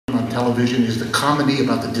television is the comedy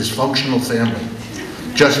about the dysfunctional family.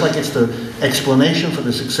 Just like it's the explanation for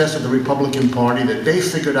the success of the Republican Party, that they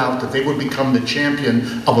figured out that they would become the champion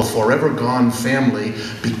of a forever gone family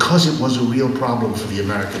because it was a real problem for the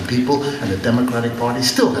American people, and the Democratic Party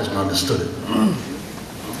still hasn't understood it.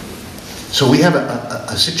 So we have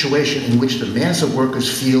a situation in which the mass of workers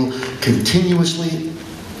feel continuously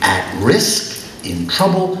at risk, in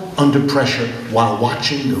trouble, under pressure, while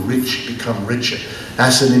watching the rich become richer.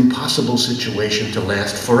 That's an impossible situation to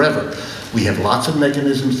last forever. We have lots of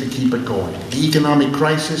mechanisms to keep it going. The economic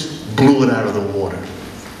crisis blew it out of the water.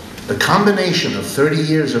 The combination of 30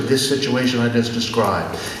 years of this situation I just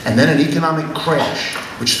described, and then an economic crash,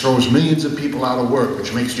 which throws millions of people out of work,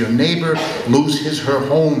 which makes your neighbor lose her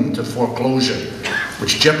home to foreclosure,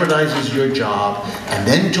 which jeopardizes your job, and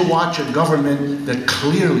then to watch a government that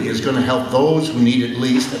clearly is going to help those who need it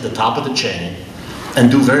least at the top of the chain, and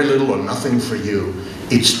do very little or nothing for you.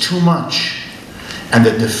 It's too much. And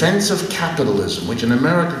the defense of capitalism, which in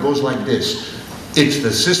America goes like this: it's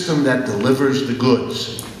the system that delivers the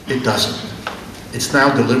goods. It doesn't. It's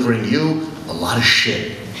now delivering you a lot of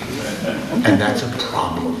shit. And that's a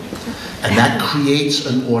problem. And that creates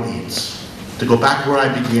an audience. To go back where I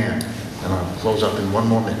began, and I'll close up in one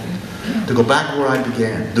more minute. To go back where I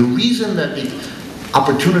began, the reason that the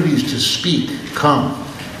opportunities to speak come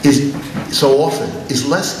is so often is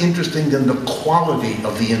less interesting than the quality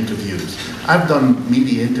of the interviews. I've done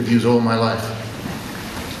media interviews all my life.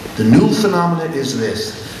 The new phenomenon is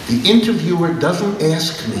this: the interviewer doesn't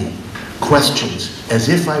ask me questions as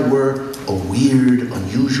if I were a weird,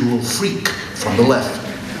 unusual freak from the left,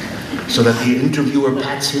 so that the interviewer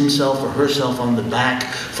pats himself or herself on the back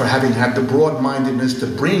for having had the broad-mindedness to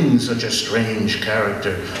bring such a strange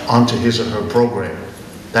character onto his or her program.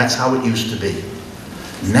 That's how it used to be.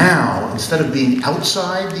 Now, instead of being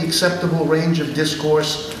outside the acceptable range of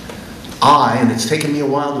discourse, and it's taken me a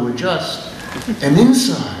while to adjust, am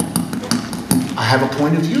inside. I have a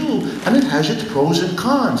point of view, and it has its pros and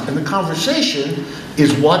cons, and the conversation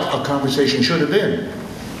is what a conversation should have been.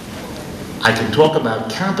 I can talk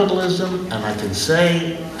about capitalism, and I can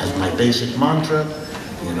say, as my basic mantra,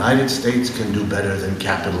 the United States can do better than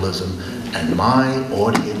capitalism, and my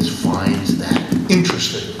audience finds that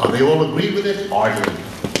interesting. Are they all agree with it? Hardly.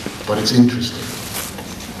 But it's interesting.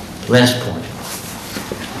 Last point.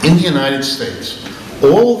 In the United States,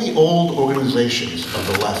 all the old organizations of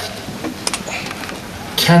the left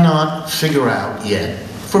cannot figure out yet,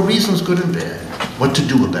 for reasons good and bad, what to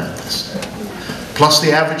do about this. Plus,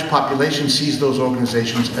 the average population sees those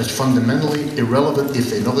organizations as fundamentally irrelevant if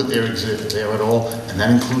they know that they exist there at all, and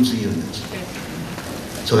that includes the unions.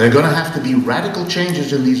 So there are going to have to be radical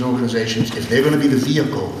changes in these organizations if they're going to be the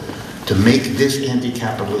vehicle to make this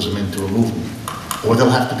anti-capitalism into a movement, or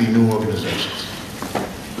there'll have to be new organizations.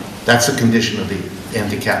 That's the condition of the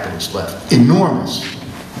anti-capitalist left. Enormous,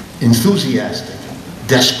 enthusiastic,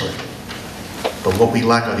 desperate. But what we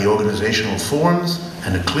lack are the organizational forms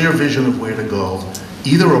and a clear vision of where to go.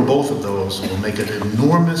 Either or both of those will make an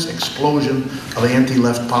enormous explosion of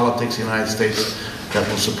anti-left politics in the United States that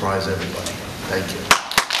will surprise everybody. Thank you.